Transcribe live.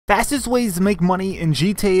Fastest ways to make money in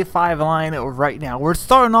GTA 5 Online right now. We're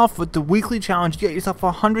starting off with the weekly challenge. Get yourself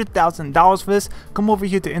 $100,000 for this. Come over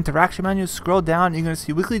here to interaction menu, scroll down, you're going to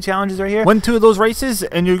see weekly challenges right here. Win 2 of those races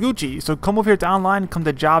and you're Gucci. So come over here to online, come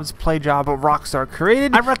to jobs, play job, Rockstar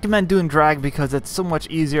created. I recommend doing drag because it's so much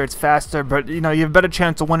easier, it's faster, but you know, you have a better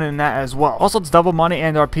chance of winning in that as well. Also, it's double money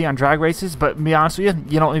and RP on drag races, but to be honest with you,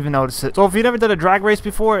 you don't even notice it. So if you never did a drag race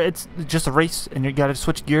before, it's just a race and you got to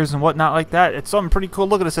switch gears and whatnot like that. It's something pretty cool.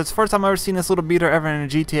 Look at this. It's the first time I've ever seen this little beater ever in a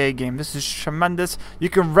GTA game. This is tremendous. You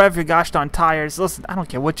can rev your gosh darn tires. Listen, I don't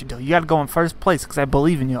care what you do. You got to go in first place because I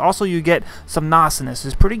believe in you. Also, you get some nastiness.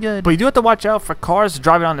 It's pretty good. But you do have to watch out for cars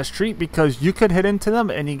driving on the street because you could hit into them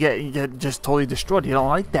and you get just totally destroyed. You don't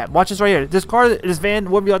like that. Watch this right here. This car, this van,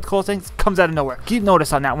 whatever you like to call things, comes out of nowhere. Keep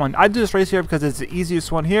notice on that one. I do this race here because it's the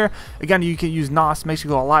easiest one here. Again, you can use NOS. Makes you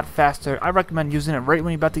go a lot faster. I recommend using it right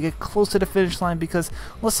when you're about to get close to the finish line because,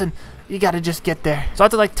 listen, you gotta just get there. So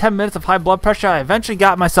after like 10 minutes of high blood pressure, I eventually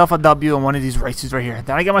got myself a W in one of these races right here.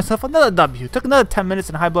 Then I got myself another W. Took another 10 minutes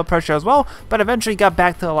in high blood pressure as well, but eventually got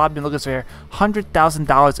back to the lobby and look at this right here.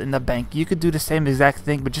 $100,000 in the bank. You could do the same exact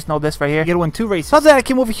thing, but just know this right here. You gotta win 2 races. So after that, I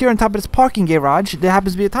came over here on top of this parking garage. There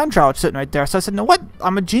happens to be a time trial sitting right there. So I said, you know what?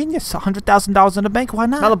 I'm a genius. $100,000 in the bank. Why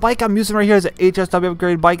not? Now the bike I'm using right here is an HSW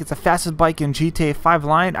upgraded bike. It's the fastest bike in GTA 5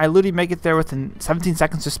 Online. I literally make it there within 17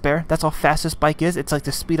 seconds to spare. That's how fast this bike is. It's like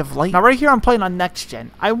the speed of light. Now right here, I'm playing on next gen.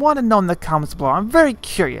 I want to know in the comments below. I'm very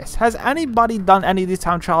curious. Has anybody done any of these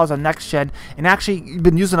time trials on next gen and actually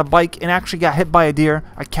been using a bike and actually got hit by a deer,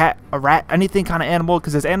 a cat, a rat, anything kind of animal?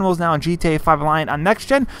 Because there's animals now in GTA 5 Online on next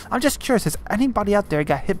gen. I'm just curious. Has anybody out there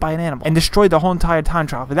got hit by an animal and destroyed the whole entire time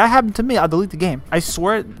trial? If that happened to me, I'll delete the game. I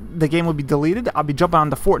swear the game will be deleted. I'll be jumping on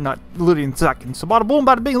the Fortnite literally in seconds. So bada boom,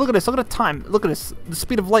 bada bing. Look at this. Look at the time. Look at this. The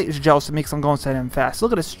speed of light is jealous. It makes them going so damn fast.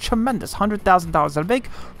 Look at this. Tremendous. $100,000 in a bank.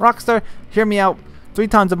 Rockstar, hear me out. 3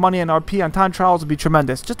 times the money in RP on time trials would be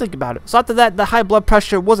tremendous. Just think about it. So after that, the high blood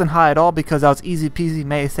pressure wasn't high at all because that was easy peasy,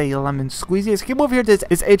 may I say lemon squeezy. So keep over here to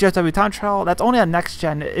this HSW time trial. That's only on next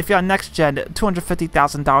gen. If you're on next gen,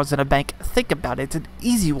 $250,000 in a bank. Think about it. It's an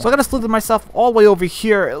easy one. So I gotta slither myself all the way over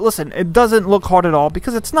here. Listen, it doesn't look hard at all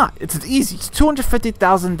because it's not. It's easy. It's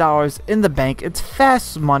 $250,000 in the bank. It's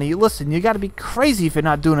fast money. Listen, you gotta be crazy if you're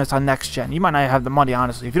not doing this on next gen. You might not have the money,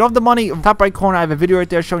 honestly. If you don't have the money, top right corner, I have a video right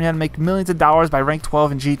there showing you how to make millions of dollars by rank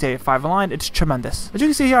 12 in GTA 5 Online. It's tremendous. As you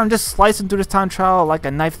can see here, I'm just slicing through this time trial like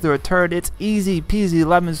a knife through a turd. It's easy peasy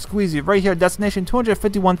lemon squeezy. Right here, destination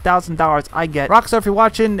 $251,000 I get. Rockstar, if you're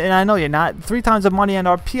watching, and I know you're not, 3 times the money and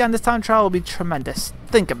RP on this time trial will be tremendous.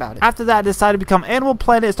 Think about it. After that, I decided to become Animal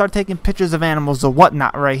Planet and start taking pictures of animals or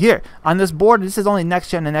whatnot right here. On this board, this is only next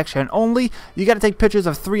gen and next gen only. You got to take pictures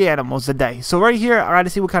of 3 animals a day. So right here, I got to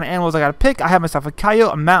see what kind of animals I got to pick. I have myself a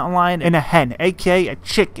coyote, a mountain lion, and a hen, aka a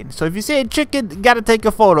chicken. So if you see a chicken, you got to take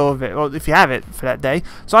a photo of it. Well, if you have it for that day.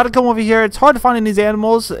 So I had to come over here. It's hard to find in these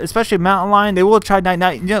animals, especially mountain lion. They will try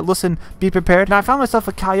night. Yeah, listen, be prepared. Now I found myself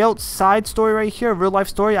a coyote. Side story right here, real life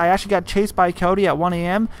story. I actually got chased by a coyote at 1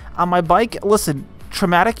 a.m. on my bike. Listen.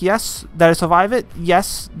 Traumatic, yes. Did I survive it?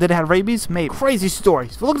 Yes. Did it have rabies? Maybe. Crazy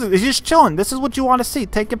stories. But look at this. He's just chilling. This is what you want to see.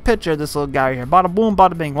 Take a picture of this little guy here. Bada boom,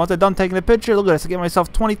 bada bing. Once I'm done taking the picture, look at this. I get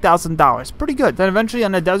myself $20,000. Pretty good. Then eventually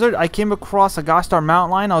on the desert, I came across a gosh darn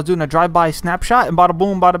mountain lion. I was doing a drive-by snapshot, and bada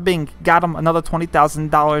boom, bada bing. Got him another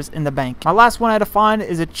 $20,000 in the bank. My last one I had to find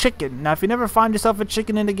is a chicken. Now, if you never find yourself a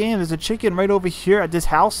chicken in the game, there's a chicken right over here at this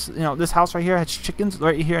house. You know, this house right here has chickens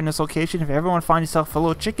right here in this location. If you ever want to find yourself a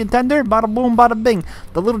little chicken tender, bada boom, bada bing.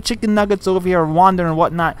 The little chicken nuggets over here are wandering and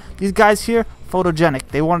whatnot. These guys here, photogenic.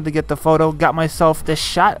 They wanted to get the photo. Got myself this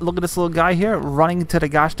shot. Look at this little guy here running to the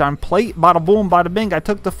gosh darn plate. Bada boom, bada bing. I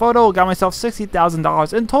took the photo. Got myself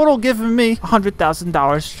 $60,000 in total, giving me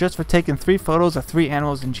 $100,000 just for taking 3 photos of 3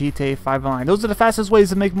 animals in GTA 5 Online. Those are the fastest ways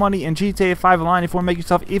to make money in GTA 5 Online. If you want to make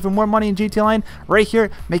yourself even more money in GTA Online, right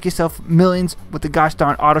here, make yourself millions with the gosh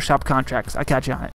darn auto shop contracts. I'll catch you on it.